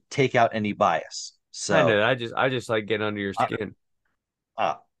I take out any bias. I know. So, I just like getting under your uh, skin.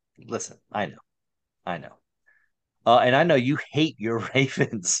 uh, listen, I know, and I know you hate your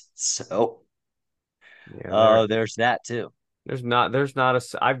Ravens, so Yeah, there. there's that too. There's not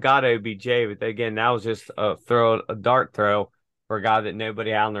I've got OBJ, but again, that was just a dart throw for a guy that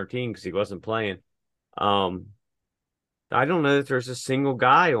nobody had on their team because he wasn't playing. Um, I don't know that there's a single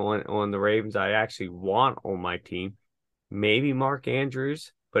guy on the Ravens I actually want on my team. Maybe Mark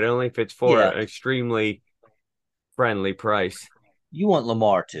Andrews, but only if it's for Yeah, an extremely friendly price. you want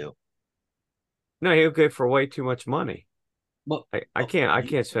Lamar too, No, he'll go for way too much money. but I you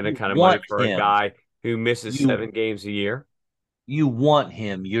can't spend that you kind of money want for a him. guy who misses You 7 games a year. you want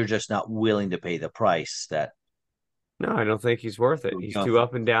him. You're just not willing to pay the price that No, I don't think he's worth it. would He's go too for.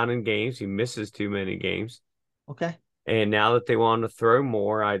 up and down in games. He misses too many games. Okay. And now that they want to throw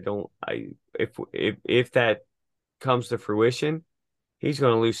more, I don't. I if that comes to fruition, he's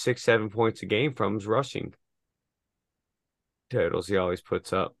going to lose 6, 7 points a game from his rushing totals he always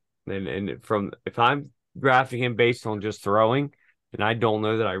puts up. And from if I'm drafting him based on just throwing, and I don't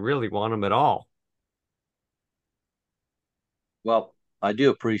know that I really want him at all. Well, I do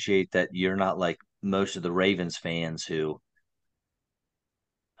appreciate that you're not like most of the Ravens fans who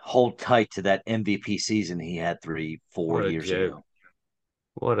hold tight to that MVP season he had three, four What a years joke. ago.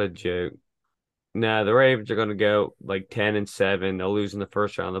 What a joke. Nah, the Ravens are going to go like 10-7. They'll lose in the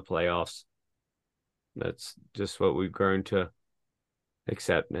first round of the playoffs. That's just what we've grown to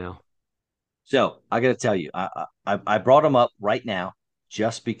accept now. So I got to tell you, I brought him up right now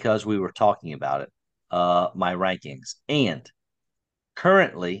just because we were talking about it, my rankings, and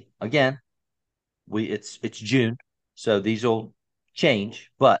currently, again, it's June, so these will change,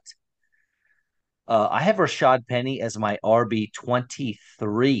 but I have Rashad Penny as my RB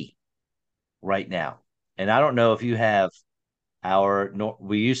 23 right now, and I don't know if you have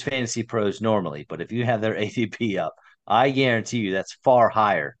we use Fantasy Pros normally, but if you have their ADP up, I guarantee you that's far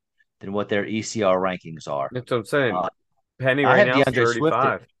higher than what their ECR rankings are. That's what I'm saying. Uh, Penny I right have now is DeAndre Swift at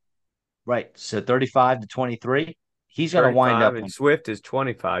 35. right, so 35 to 23. He's going to wind 35 up and on. Swift is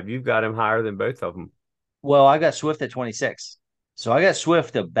 25. You've got him higher than both of them. Well, I got Swift at 26, so I got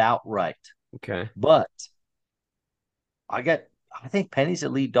Swift about right, Okay. but I think Penny's a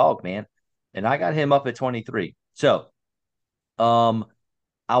lead dog, man, and I got him up at 23. So, um,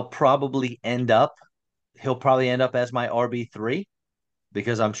 I'll probably end up. He'll probably end up as my RB 3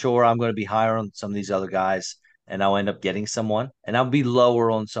 because I'm sure I'm going to be higher on some of these other guys, and I'll end up getting someone, and I'll be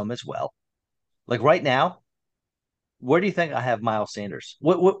lower on some as well. Like right now, where do you think I have Miles Sanders?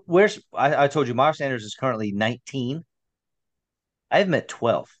 Where's I told you Miles Sanders is currently 19. I have him at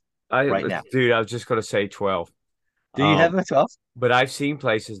 12 I right now. dude, I was just gonna say 12. Do you have Um, him at 12? but I've seen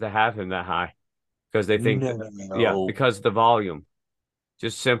places that have him that high because they think that, yeah, No. because of the volume,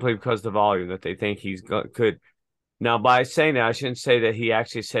 just simply because of the volume that they think could. Now, by saying that, I shouldn't say that he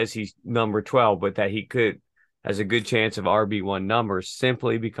actually says he's number 12, but that he could has a good chance of RB1 numbers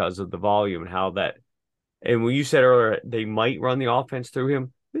simply because of the volume and how that. And when you said earlier they might run the offense through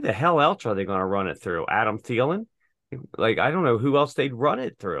him, who the hell else are they going to run it through? Adam Thielen? Like, I don't know who else they'd run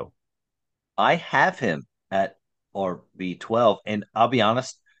it through. I have him at RB 12, and I'll be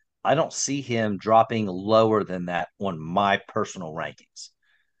honest, I don't see him dropping lower than that on my personal rankings.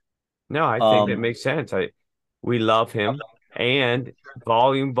 No, I think that Um, makes sense. We love him and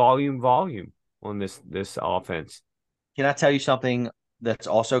volume, volume, volume on this offense. can I tell you something that's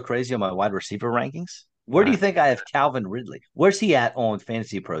also crazy on my wide receiver rankings? Where do Uh, you think I have Calvin Ridley? Where's he at on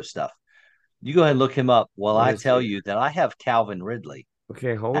Fantasy Pro stuff? You go ahead and look him up while what I is tell he? you that I have Calvin Ridley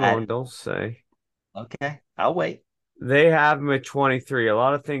Okay, hold at, on. Don't say. okay, I'll wait. They have him at 23. A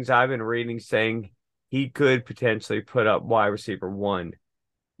lot of things I've been reading saying he could potentially put up wide receiver one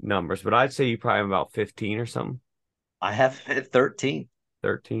numbers, but I'd say you probably have about 15 or something, I have him at 13.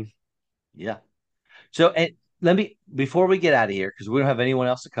 13. Yeah. So, and let me before we get out of here because we don't have anyone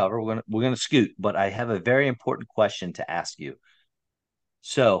else to cover. We're gonna scoot, but I have a very important question to ask you.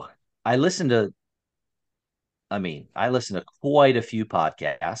 So, I listen to, I listen to quite a few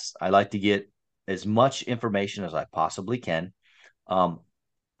podcasts. I like to get as much information as I possibly can. Um,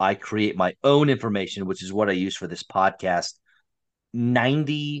 I create my own information, which is what I use for this podcast.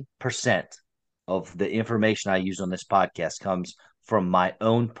 90% of the information I use on this podcast comes from my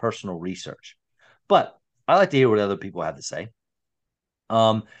own personal research. But I like to hear what other people have to say.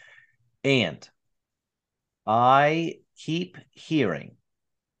 Um, and I keep hearing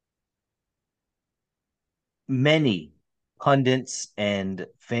many pundits and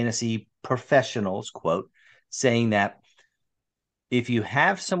fantasy professionals, quote, saying that if you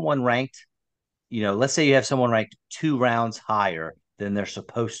have someone ranked, let's say you have someone ranked 2 rounds higher than they're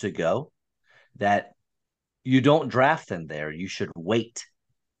supposed to go, that you don't draft them there. You should wait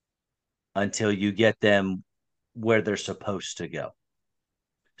until you get them where they're supposed to go.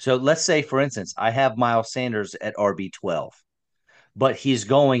 So let's say, for instance, I have Miles Sanders at RB 12, but he's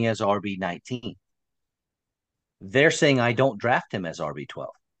going as RB 19. They're saying I don't draft him as RB 12.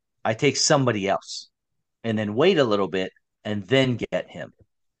 I take somebody else and then wait a little bit and then get him.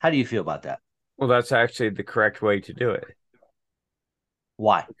 How do you feel about that? Well, that's actually the correct way to do it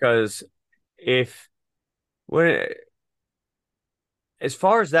Why? because if when as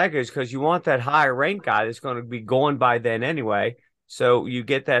far as that goes, because you want that higher rank guy that's going to be going by then anyway. So you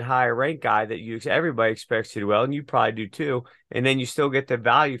get that higher rank guy that everybody expects to do well, and you probably do too. And then you still get the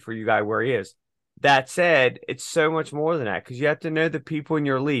value for you guy where he is. That said, it's so much more than that because you have to know the people in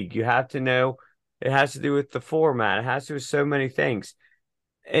your league. You have to know it has to do with the format. It has to do with so many things.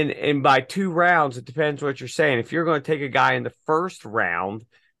 And by 2 rounds, it depends what you're saying. If you're going to take a guy in the first round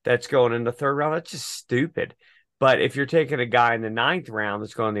that's going in the third round, that's just stupid. But if you're taking a guy in the ninth round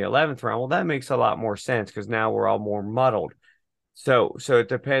that's going in the 11th round, well, that makes a lot more sense because now we're all more muddled. So it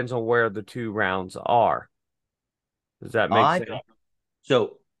depends on where the 2 rounds are. Does that make I sense?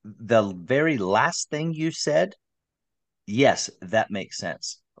 so the very last thing you said, yes, that makes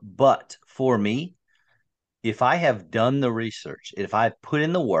sense. But for me, if I have done the research, if I've put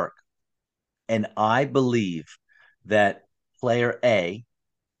in the work, and I believe that player A,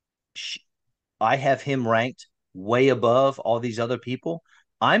 I have him ranked way above all these other people,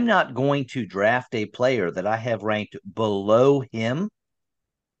 I'm not going to draft a player that I have ranked below him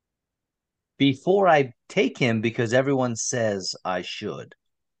before I take him because everyone says I should.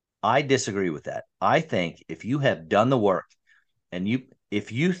 I disagree with that. I think if you have done the work and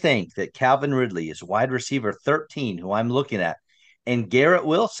if you think that Calvin Ridley is wide receiver 13, who I'm looking at, and Garrett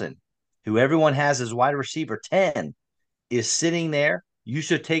Wilson, who everyone has as wide receiver 10, is sitting there, you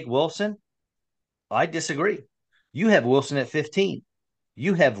should take Wilson. I disagree. You have Wilson at 15.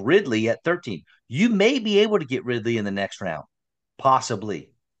 You have Ridley at 13. You may be able to get Ridley in the next round,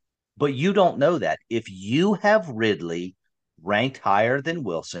 possibly, but you don't know that. If you have Ridley ranked higher than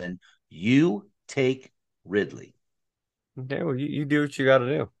Wilson, you take Ridley. Okay, well, you do what you got to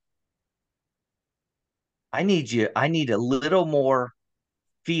do. I need a little more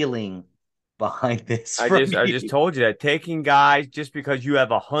feeling behind this I from just I just you. told you that taking guys just because you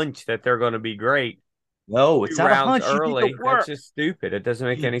have a hunch that they're going to be great No, it's two not a rounds hunch. You did the early, that's work. just stupid. It doesn't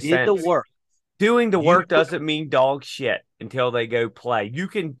make You any did the sense. work. Doing the You work doesn't mean dog shit until they go play. You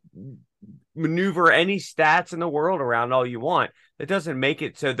can maneuver any stats in the world around all you want. It doesn't make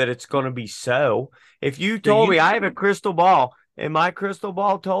it so that it's going to be so. If you so told you me I have a crystal ball and my crystal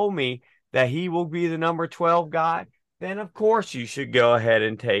ball told me that he will be the number 12 guy, then of course you should go ahead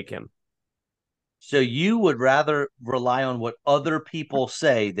and take him. so you would rather rely on what other people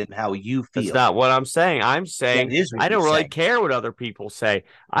say than how you That's feel. not what I'm saying. I'm That saying is what I you're don't really saying. care what other people say.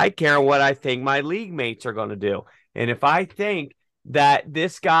 I care what I think my league mates are going to do. And if I think that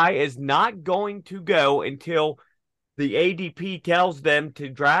this guy is not going to go until the ADP tells them to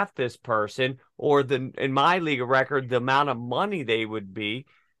draft this person, or the in my league of record, the amount of money they would be,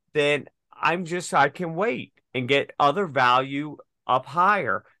 then I can wait and get other value up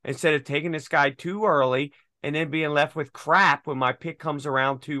higher instead of taking this guy too early and then being left with crap when my pick comes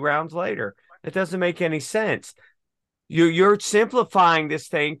around 2 rounds later. It doesn't make any sense. You're simplifying this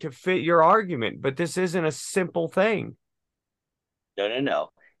thing to fit your argument, but this isn't a simple thing. No, no, no.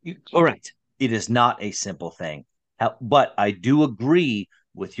 Correct. It is not a simple thing. But I do agree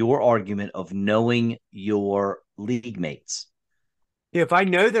with your argument of knowing your league mates. If I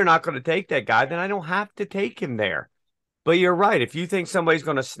know they're not going to take that guy, then I don't have to take him there. But you're right. If you think somebody's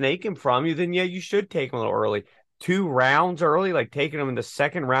going to snake him from you, then yeah, you should take him a little early. 2 rounds early, like taking him in the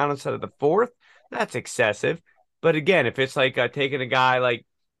second round instead of the fourth, that's excessive. But again, if it's like taking a guy like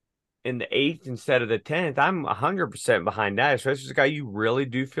in the eighth instead of the 10th, I'm 100% behind that, especially as a guy you really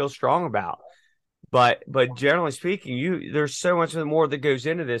do feel strong about. But generally speaking, there's so much more that goes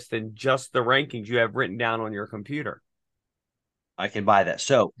into this than just the rankings you have written down on your computer. I can buy that.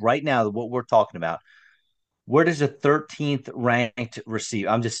 So right now, what we're talking about, where does a 13th ranked receiver?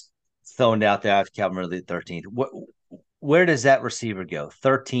 I'm just throwing it out there. I've Calvin Ridley at 13th. Where does that receiver go?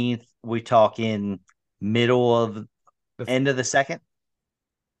 13th. We talk in middle of The, end of the second.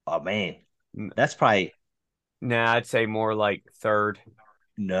 Oh man, that's probably nah, I'd say more like third.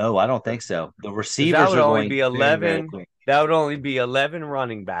 no. I don't think so. The Because that receivers would are only going be very, very 11. quick. That would only be 11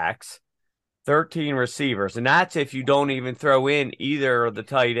 running backs, 13 receivers. And that's if you don't even throw in either of the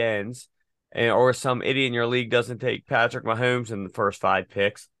tight ends or some idiot in your league doesn't take Patrick Mahomes in the first 5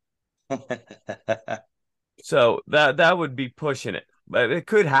 picks. So that would be pushing it. But it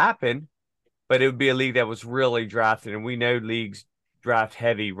could happen, but it would be a league that was really drafted. And we know leagues draft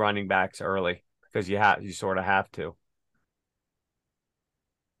heavy running backs early because you sort of have to.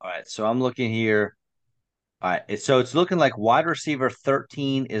 All right, so I'm looking here. All right, so it's looking like wide receiver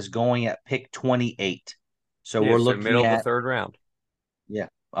 13 is going at pick 28. So Yeah, we're so looking middle of the at third round. yeah.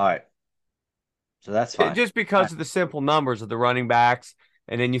 All right, so that's fine. Just All because right, of the simple numbers of the running backs,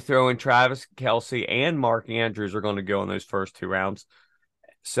 and then you throw in Travis Kelsey and Mark Andrews are going to go in those first 2 rounds.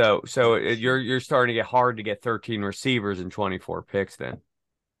 You're starting to get hard to get 13 receivers and 24 picks then.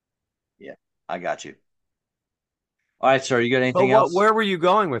 yeah, I got you. All right, sir. You got But anything else? where were you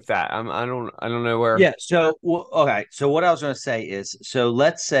going with that? I don't know where. Yeah. So, okay. So, what I was going to say is, so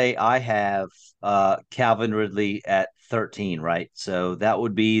let's say I have Calvin Ridley at 13, right? So that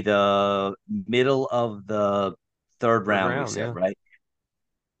would be the middle of the third Third round. We round, said, yeah. right?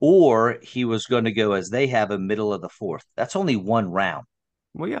 or he was going to go as they have a middle of the fourth. That's only one round.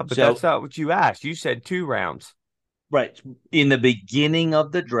 Well, yeah, but So, that's not what you asked. You said 2 rounds. right in the beginning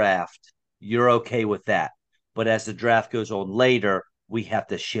of the draft, you're okay with that. But as the draft goes on later, we have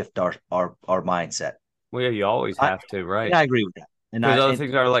to shift our mindset. Well, yeah, you always I have to, and right? I agree with that. And Because I other and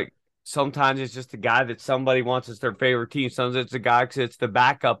things are like sometimes it's just a guy that somebody wants as their favorite team. Sometimes it's a guy because it's the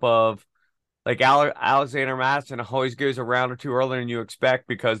backup of like Alexander Madison always goes a round or two earlier than you expect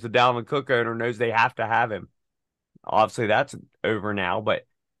because the Dalvin Cook owner knows they have to have him. Obviously, that's over now, but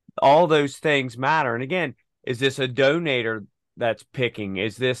all those things matter. And again, is this a donator that's picking?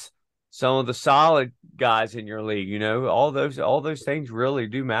 Is this some of the solid guys in your league? All those things really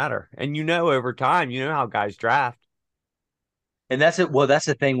do matter. And over time, how guys draft. that's it. Well, that's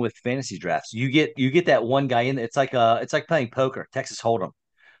the thing with fantasy drafts. You get that one guy in. It's like playing poker, Texas Hold'em.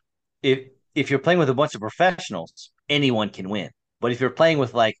 If if you're playing with a bunch of professionals, anyone can win. But if you're playing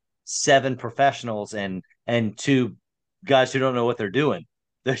with like seven professionals and two guys who don't know what they're doing,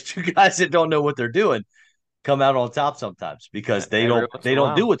 there's two guys that don't know what they're doing come out on top sometimes because they Every don't once in they a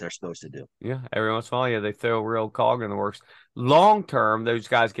don't do while. what they're supposed to do. Yeah, every once in a while, yeah, they throw a real cog in the works. Long term, those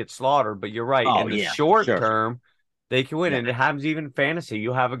guys get slaughtered, but you're right. Oh In the yeah, for short sure. term, they can win. Yeah, And it happens even in fantasy.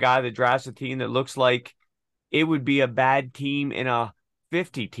 You'll have a guy that drafts a team that looks like it would be a bad team in a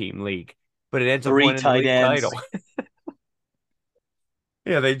 50 team league, but it ends up three winning the tight league title. ends.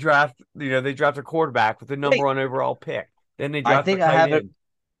 Yeah, they draft a quarterback with the number Wait, one overall pick. Then they I draft a think I tight have it. end.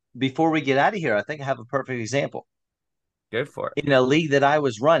 Before we get out of here, I think I have a perfect example. Go for it. In a league that I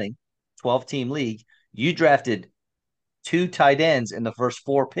was running, 12-team league, you drafted two tight ends in the first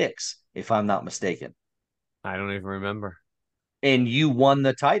four picks, if I'm not mistaken, I don't even remember. and you won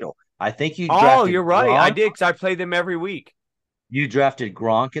the title. I think you Oh, drafted you're right. I Gronk. did because I play them every week. You drafted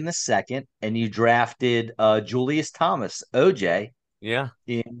Gronk in the second, and you drafted Julius Thomas, OJ, Yeah.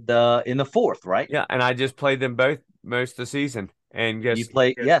 in the fourth, right? Yeah. And I just played them both most of the season. And You guess,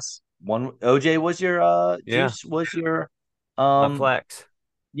 play, yes. One OJ was your yeah, Juice was your my um flex.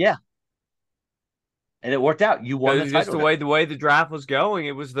 yeah, and it worked out. You won the Because just title the that way year. the way the draft was going,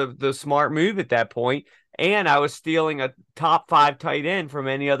 it was the smart move at that point. And I was stealing a top five tight end from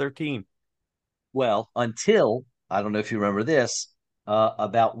any other team. Well, until I don't know if you remember this,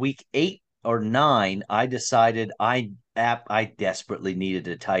 about week 8 or 9, I decided I desperately needed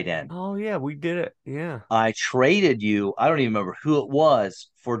a tight end. Oh yeah, we did it. Yeah. I traded you. I don't even remember who it was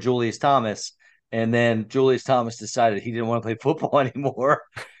for Julius Thomas, and then Julius Thomas decided he didn't want to play football anymore,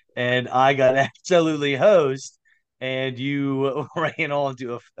 and I got absolutely hosed. And you ran on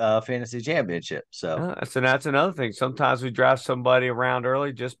to a fantasy championship. So So that's another thing. Sometimes we draft somebody around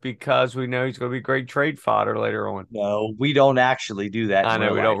early just because we know he's going to be great trade fodder later on. no, we don't actually do that in I know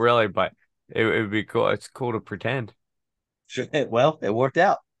real we don't life. really, but it would be cool. It's cool to pretend. Well, it worked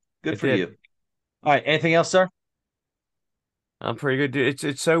out. Good It for did. you. All right. Anything else, sir? I'm pretty good, dude.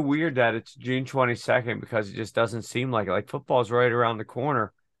 It's so weird that it's June 22nd because it just doesn't seem like it. Like football's right around the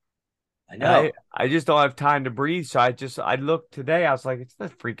corner. I And I know. I just don't have time to breathe. So I looked today. I was like, it's the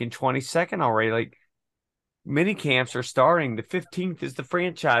freaking 22nd already. Like mini camps are starting. The 15th is the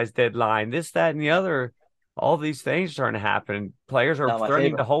franchise deadline. This, that, and the other. All these things are starting to happen. Players are Not my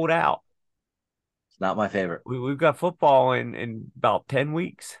starting to favorite. hold out. It's not my favorite. We've got football in about 10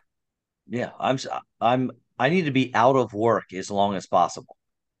 weeks. Yeah, I need to be out of work as long as possible.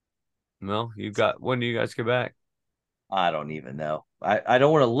 Well, So when do you guys get back? I don't even know. I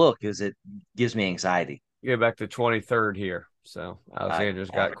don't want to look because it gives me anxiety. You get back to 23rd here. So I Alexander's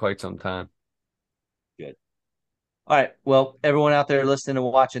have got it. quite some time. Good. All right. Well, everyone out there listening and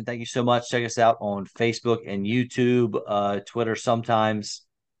watching, thank you so much. Check us out on Facebook and YouTube, Twitter sometimes.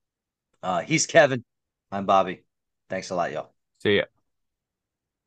 He's Kevin. I'm Bobby. Thanks a lot, y'all. See ya.